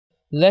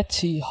Let's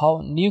see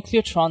how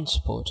nuclear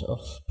transport of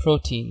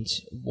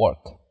proteins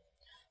work.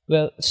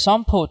 Well,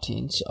 some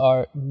proteins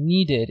are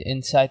needed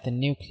inside the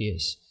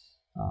nucleus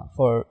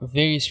for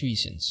various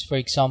reasons. For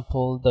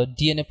example, the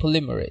DNA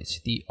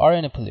polymerase, the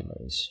RNA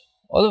polymerase.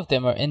 All of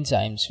them are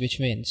enzymes, which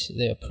means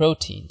they are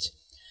proteins.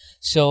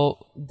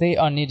 So they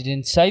are needed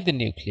inside the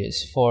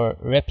nucleus for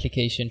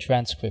replication,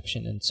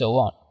 transcription, and so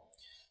on.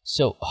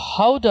 So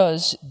how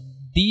does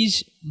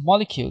these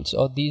molecules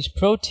or these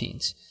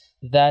proteins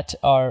that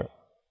are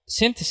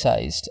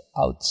synthesized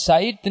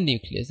outside the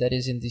nucleus, that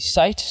is in the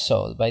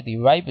cytosol by the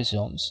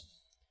ribosomes,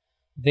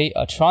 they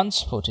are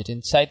transported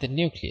inside the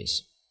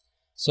nucleus?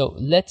 So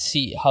let's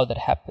see how that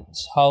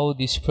happens, how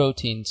these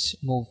proteins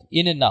move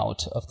in and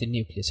out of the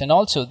nucleus. And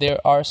also there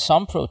are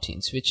some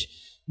proteins which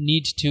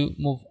need to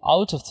move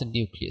out of the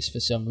nucleus for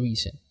some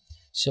reason.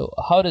 So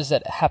how does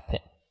that happen?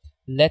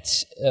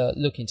 Let's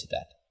look into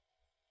that.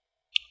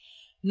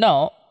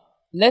 Now,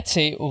 let's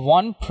say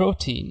one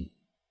protein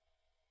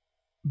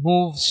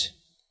moves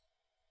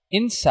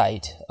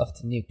inside of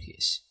the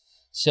nucleus.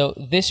 So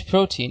this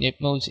protein, it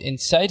moves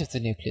inside of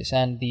the nucleus,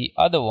 and the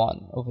other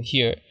one over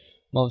here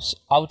moves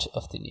out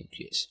of the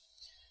nucleus.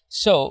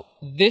 So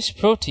this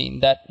protein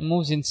that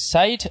moves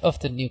inside of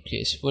the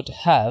nucleus would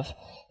have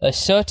a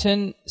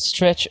certain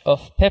stretch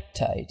of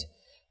peptide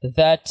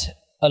that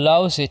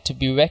allows it to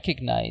be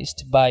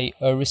recognized by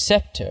a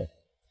receptor,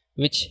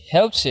 which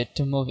helps it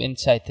to move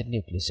inside the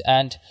nucleus.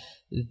 And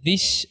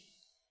this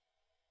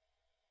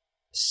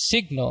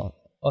signal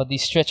or the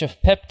stretch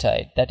of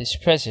peptide that is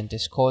present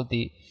is called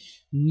the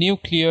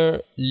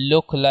nuclear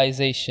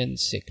localization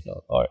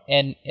signal, or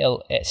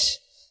NLS.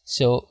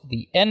 So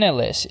the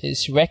NLS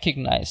is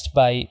recognized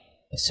by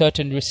a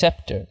certain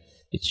receptor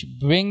which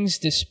brings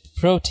this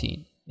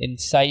protein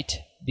inside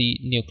the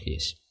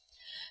nucleus.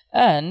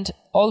 And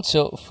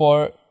also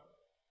for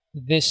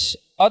this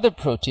other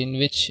protein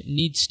which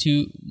needs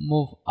to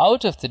move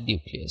out of the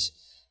nucleus,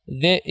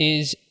 there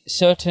is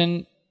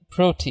certain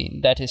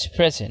protein that is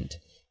present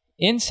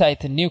inside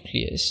the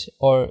nucleus,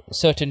 or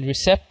certain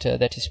receptor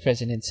that is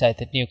present inside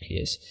the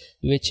nucleus,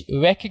 which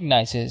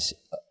recognizes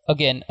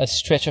again a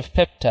stretch of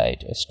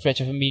peptide, a stretch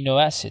of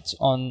amino acids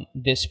on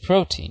this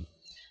protein,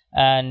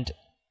 and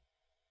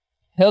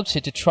helps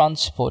it to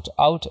transport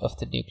out of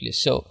the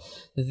nucleus. So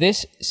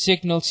this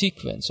signal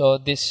sequence, or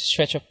this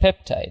stretch of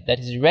peptide that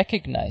is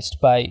recognized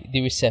by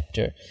the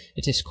receptor,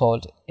 it is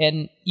called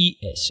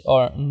NES,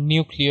 or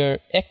nuclear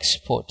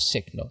export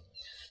signal.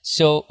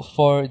 So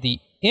for the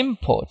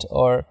import,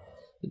 or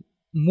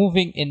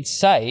moving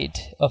inside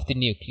of the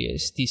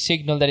nucleus, the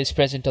signal that is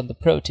present on the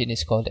protein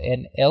is called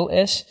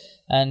NLS,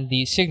 and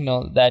the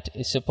signal that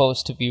is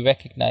supposed to be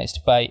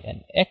recognized by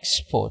an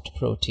export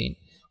protein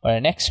or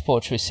an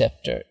export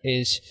receptor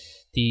is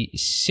the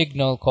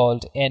signal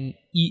called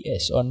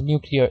NES, or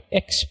nuclear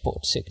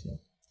export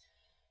signal.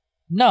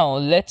 Now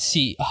let's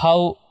see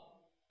how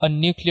a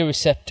nuclear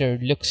receptor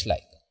looks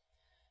like.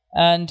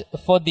 And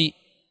for the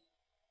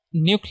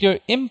nuclear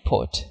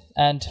import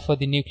and for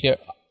the nuclear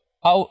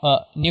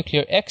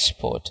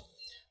export,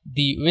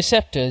 the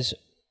receptors,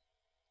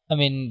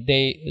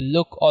 they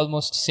look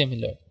almost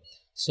similar.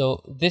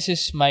 So this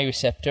is my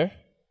receptor,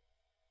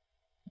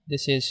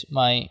 this is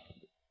my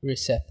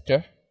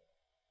receptor,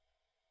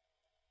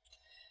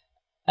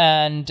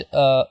 and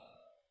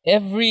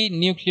every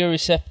nuclear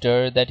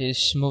receptor that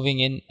is moving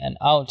in and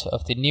out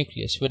of the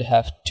nucleus would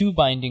have two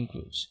binding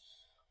grooves.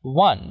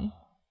 One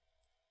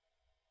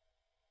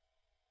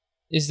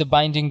is the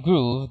binding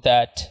groove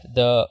that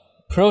the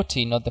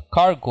protein, or the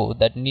cargo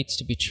that needs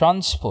to be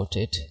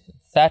transported,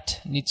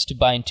 that needs to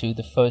bind to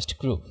the first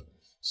groove.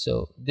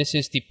 So this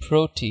is the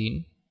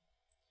protein,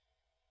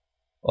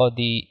 or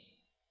the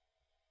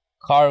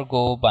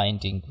cargo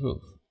binding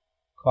groove,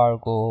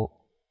 cargo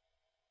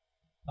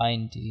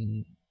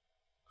binding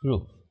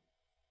groove.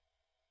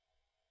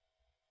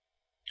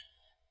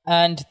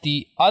 And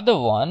the other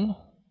one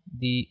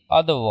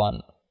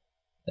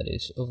that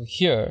is over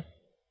here,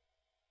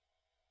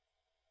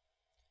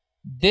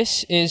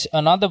 this is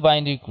another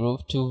binding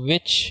groove to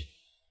which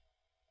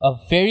a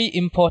very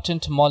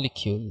important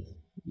molecule,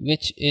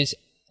 which is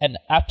an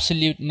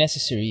absolute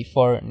necessary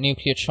for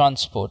nuclear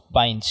transport,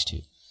 binds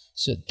to.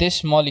 So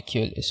this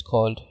molecule is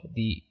called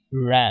the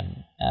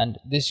RAN, and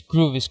this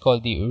groove is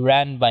called the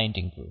RAN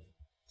binding groove.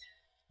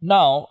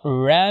 Now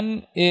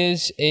RAN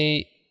is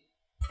a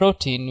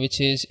protein which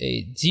is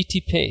a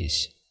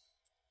GTPase.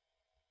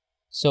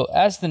 So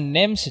as the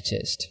name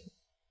suggests,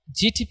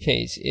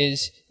 GTPase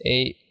is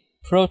a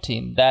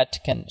protein that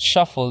can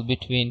shuffle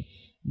between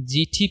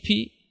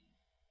GTP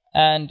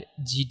and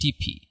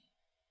GDP.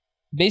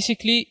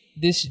 Basically,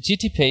 this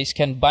GTPase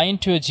can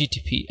bind to a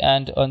GTP,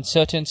 and on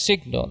certain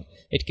signal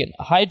it can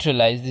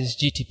hydrolyze this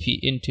GTP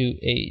into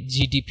a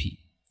GDP.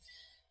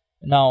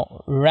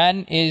 Now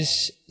RAN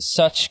is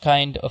such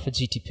kind of a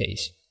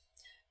GTPase,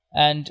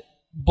 and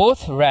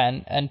both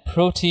RAN and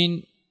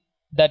protein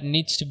that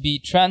needs to be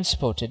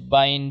transported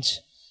binds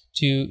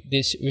to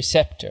this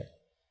receptor,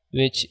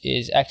 which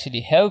is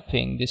actually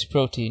helping this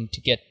protein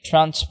to get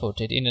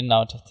transported in and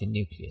out of the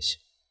nucleus.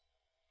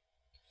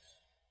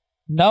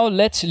 Now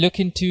let's look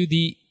into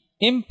the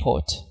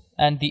import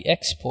and the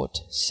export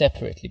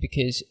separately,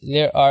 because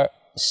there are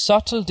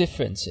subtle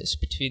differences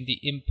between the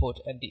import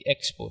and the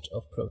export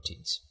of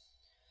proteins.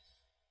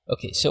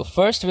 Okay, so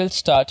first we'll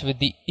start with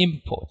the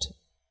import.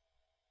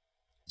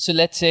 So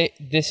let's say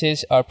this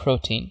is our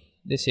protein.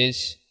 This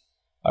is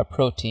our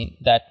protein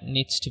that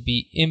needs to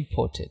be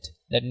imported,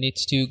 that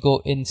needs to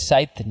go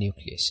inside the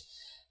nucleus.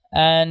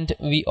 And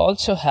we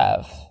also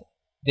have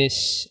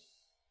this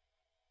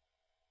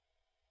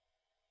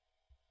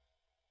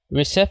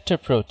receptor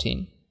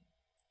protein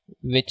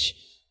which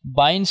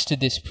binds to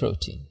this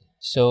protein.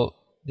 So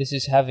this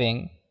is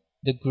having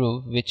the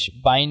groove which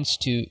binds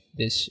to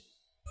this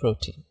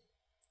protein.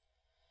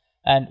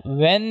 And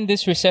when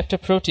this receptor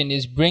protein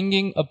is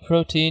bringing a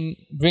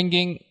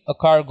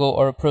cargo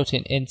or a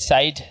protein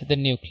inside the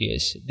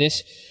nucleus,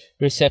 this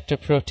receptor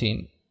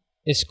protein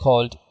is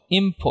called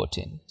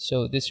importin.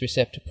 So this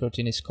receptor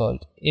protein is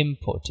called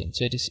importin.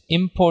 So it is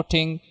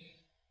importing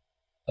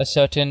a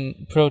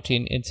certain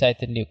protein inside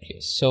the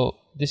nucleus. So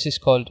this is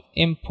called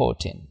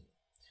importin.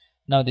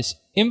 Now this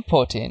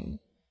importin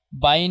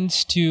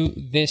binds to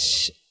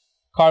this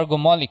cargo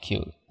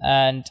molecule,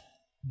 and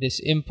this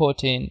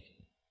importin,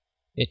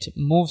 it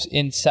moves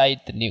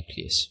inside the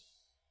nucleus.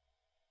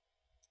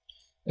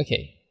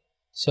 Okay,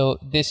 so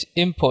this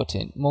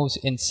importin moves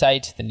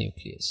inside the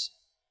nucleus.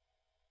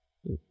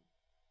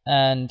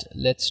 And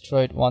let's draw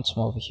it once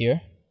more over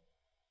here.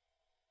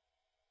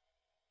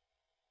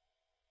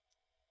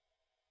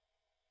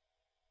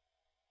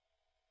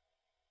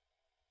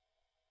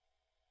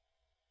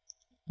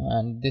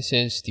 And this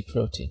is the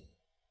protein.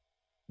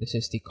 This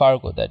is the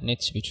cargo that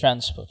needs to be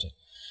transported.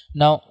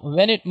 Now,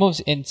 when it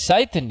moves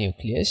inside the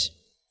nucleus,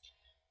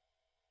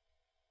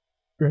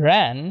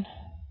 RAN,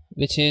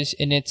 which is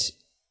in its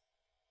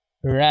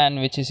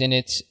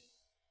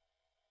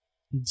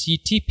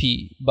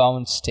GTP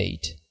bound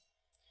state,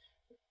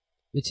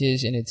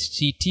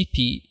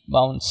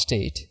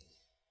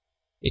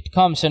 it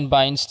comes and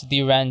binds to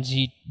the RAN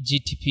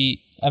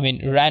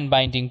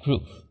binding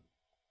groove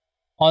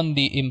on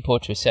the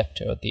import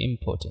receptor or the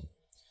importin.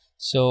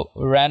 So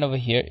RAN over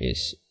here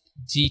is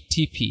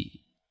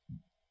GTP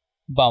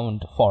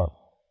bound form.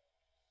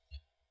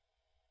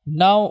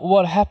 Now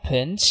what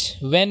happens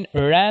when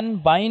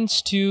RAN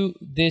binds to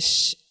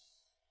this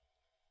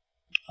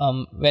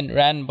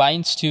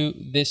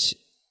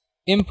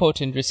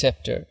importin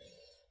receptor,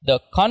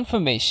 the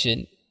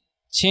conformation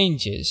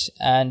changes,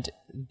 and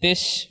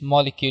this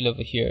molecule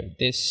over here,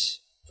 this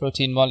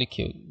protein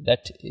molecule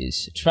that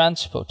is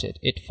transported,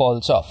 it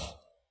falls off.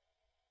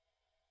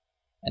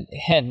 And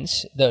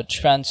hence the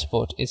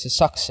transport is a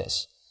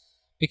success,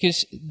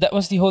 because that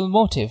was the whole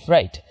motive,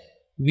 right?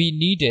 We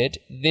needed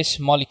this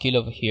molecule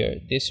over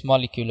here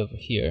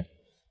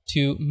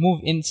to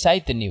move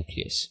inside the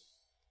nucleus,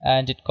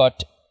 and it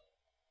got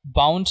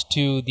bound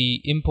to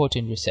the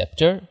importin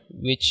receptor,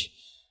 which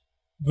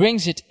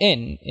brings it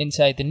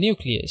inside the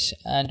nucleus.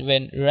 And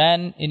when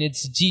RAN in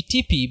its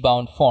GTP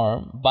bound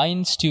form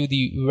binds to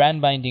the RAN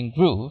binding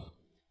groove,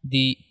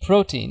 the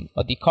protein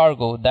or the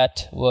cargo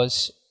that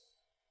was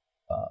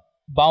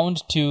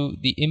bound to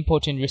the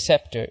importin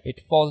receptor,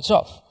 it falls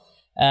off,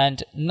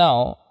 and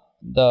now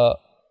the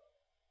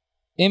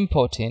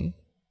importin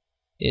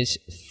is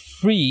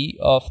free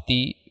of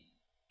the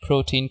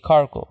protein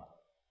cargo,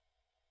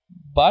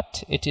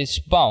 but it is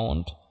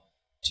bound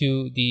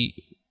to the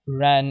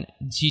RAN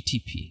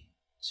GTP.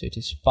 So it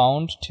is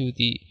bound to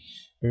the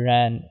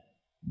RAN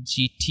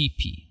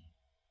GTP.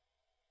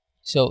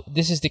 So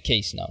this is the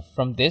case now.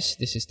 From this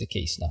is the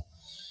case now.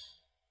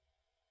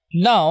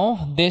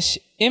 Now this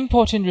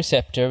importin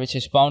receptor, which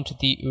is bound to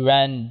the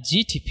RAN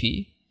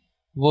GTP,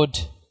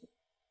 would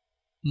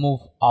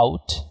move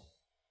out,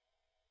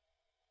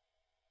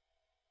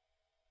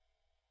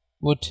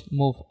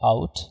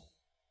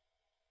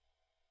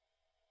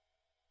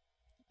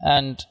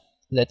 and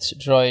let's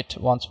draw it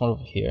once more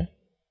over here.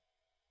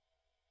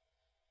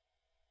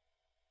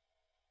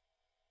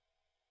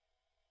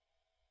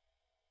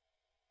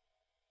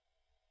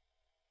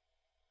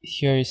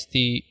 Here is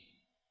the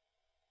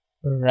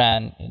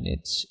RAN in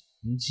its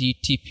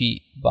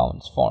GTP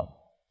bound form.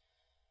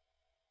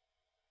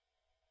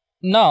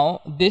 Now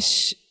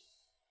this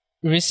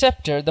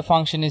receptor, the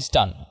function is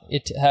done.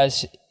 It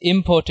has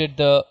imported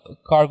the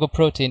cargo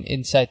protein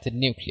inside the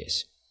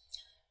nucleus.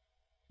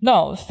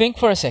 Now think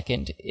for a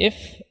second,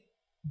 if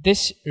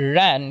this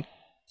RAN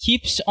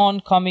keeps on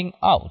coming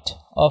out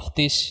of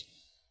this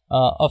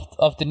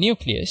of the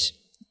nucleus,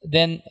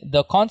 then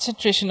the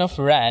concentration of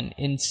RAN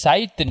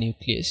inside the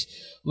nucleus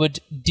would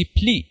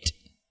deplete,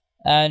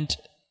 and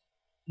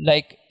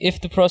like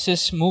if the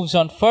process moves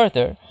on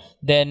further,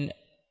 then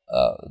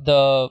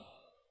the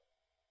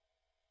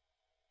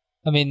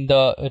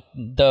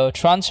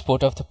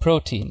transport of the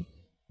protein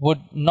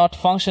would not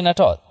function at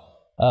all.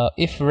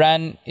 If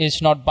RAN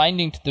is not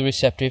binding to the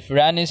receptor, if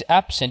RAN is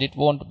absent, it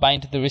won't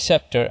bind to the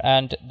receptor,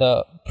 and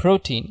the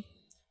protein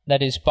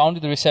that is bound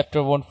to the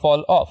receptor won't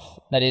fall off.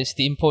 That is,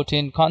 the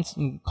importin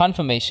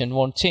conformation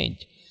won't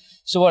change.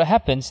 So what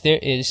happens, there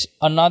is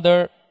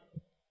another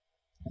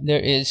there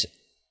is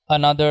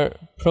another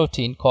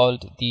protein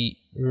called the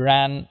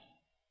RAN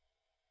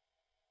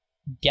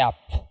gap.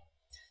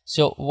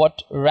 So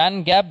what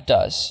RAN gap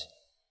does,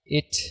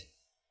 it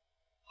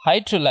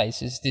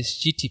hydrolyzes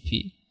this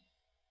GTP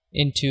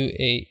into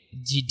a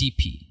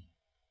GDP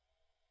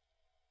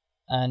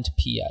and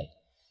PI.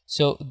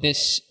 So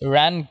this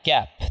RAN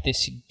gap,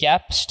 this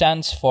gap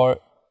stands for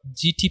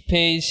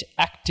GTPase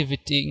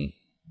activating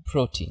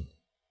protein.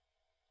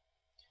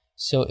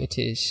 So it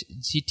is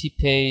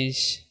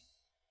GTPase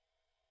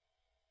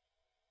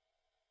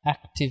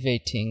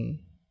activating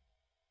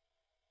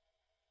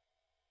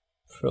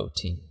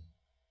protein.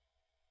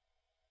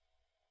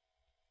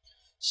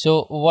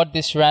 So what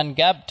this RAN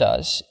gap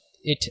does,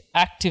 it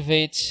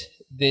activates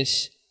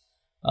this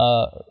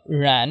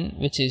RAN,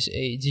 which is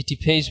a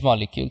GTPase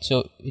molecule.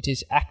 So it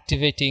is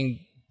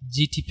activating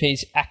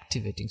GTPase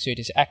activating. So it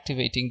is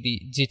activating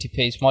the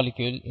GTPase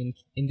molecule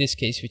in this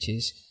case, which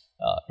is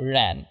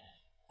RAN.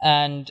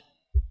 And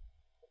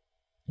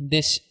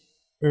this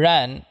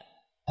RAN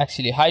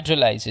actually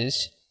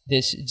hydrolyzes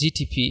this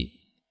GTP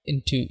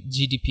into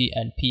GDP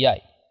and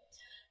PI.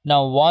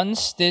 Now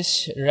once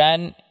this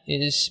RAN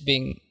is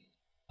being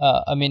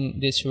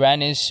this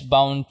RAN is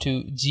bound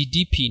to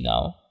GDP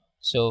now.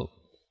 So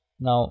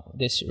now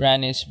this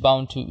RAN is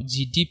bound to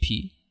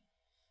GDP.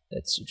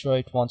 Let's draw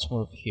it once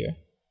more over here.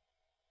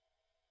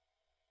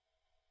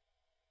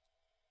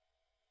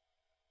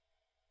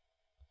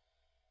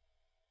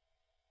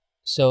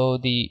 So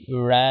the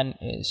RAN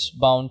is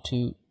bound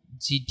to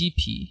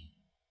GDP.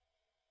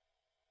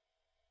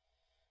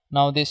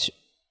 Now this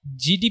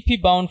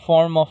GDP bound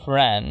form of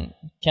RAN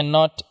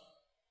cannot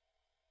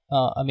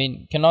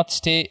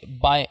stay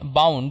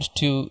bound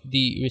to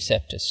the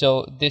receptor.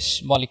 So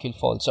this molecule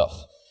falls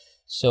off.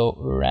 So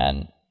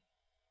RAN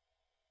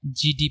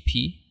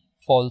GDP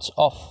falls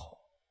off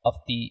of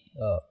the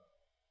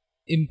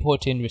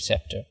importin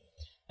receptor.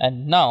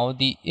 And now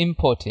the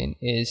importin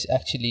is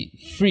actually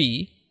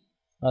free.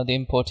 Now the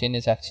importin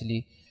is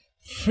actually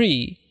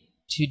free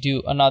to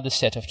do another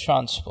set of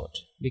transport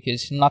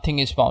because nothing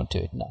is bound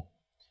to it now.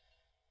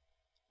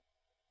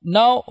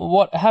 Now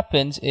what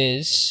happens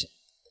is,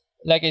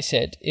 like I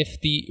said, if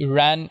the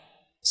RAN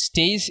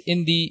stays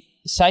in the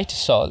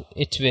cytosol,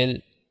 it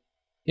will,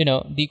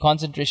 the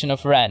concentration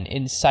of RAN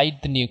inside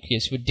the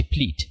nucleus would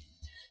deplete.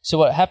 So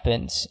what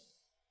happens,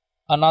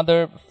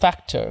 another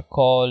factor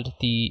called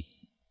the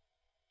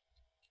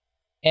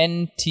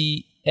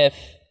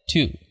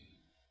NTF2,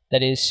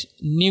 that is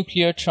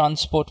nuclear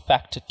transport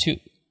factor 2,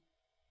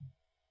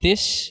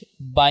 this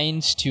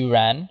binds to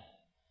RAN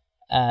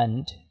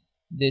and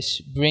this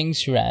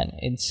brings RAN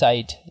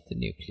inside the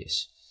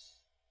nucleus.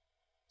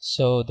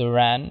 So the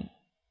RAN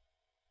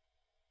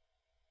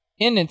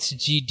in its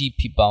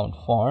GDP bound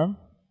form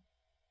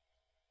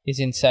is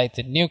inside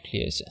the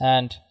nucleus,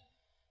 and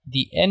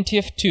the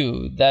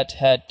NTF2 that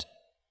had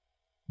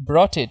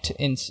brought it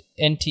in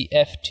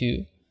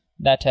NTF2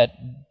 that had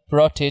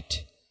brought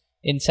it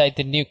inside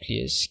the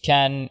nucleus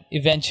can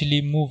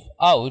eventually move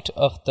out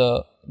of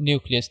the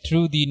nucleus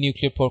through the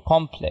nuclear pore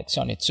complex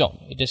on its own.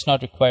 It does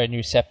not require any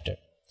receptor.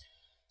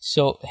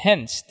 So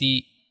hence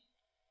the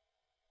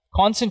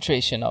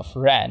concentration of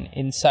RAN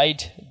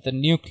inside the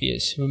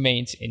nucleus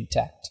remains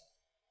intact.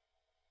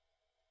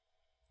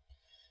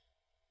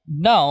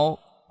 Now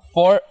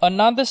for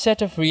another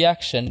set of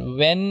reaction,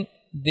 when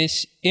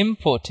this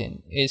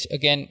importin is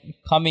again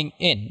coming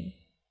in,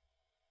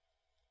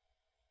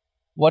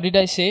 what did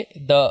I say?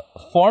 The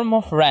form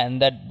of RAN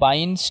that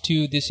binds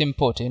to this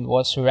importin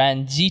was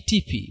RAN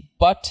GTP,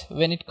 but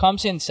when it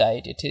comes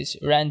inside, it is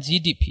RAN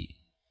GDP.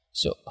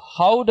 So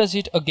how does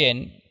it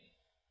again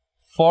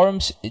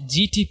forms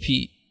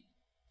GTP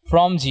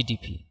from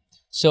GDP?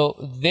 So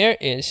there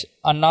is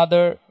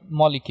another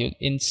molecule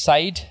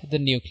inside the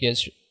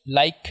nucleus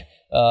like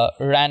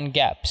RAN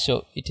gap.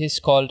 So it is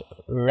called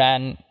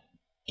RAN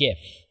GEF.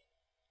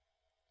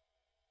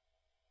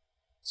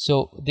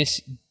 So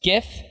this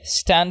GEF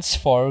stands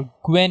for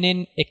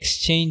guanine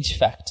exchange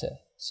factor.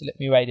 So let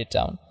me write it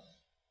down.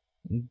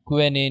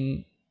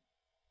 Guanine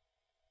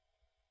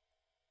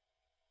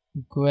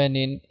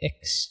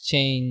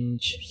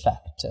exchange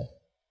factor.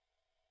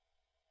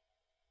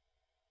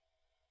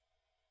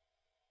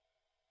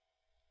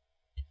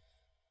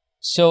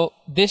 So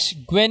this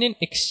guanine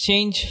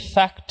exchange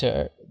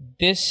factor,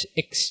 this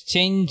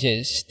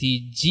exchanges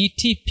the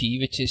GTP,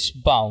 which is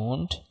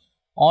bound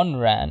on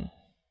RAN,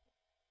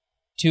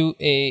 to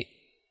a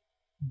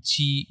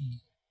GTP.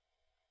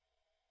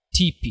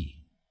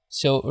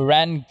 So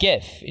RAN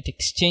GEF, it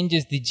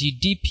exchanges the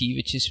GDP,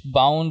 which is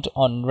bound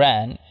on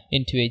RAN,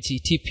 into a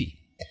GTP.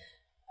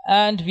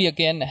 And we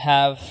again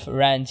have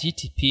RAN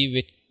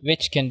GTP,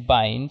 which can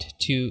bind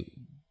to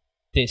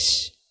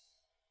this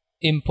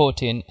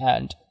importin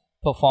and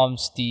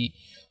performs the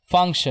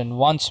function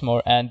once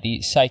more, and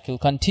the cycle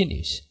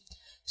continues.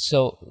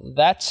 So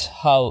that's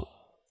how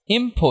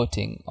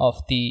importing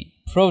of the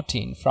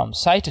protein from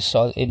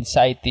cytosol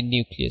inside the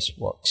nucleus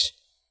works.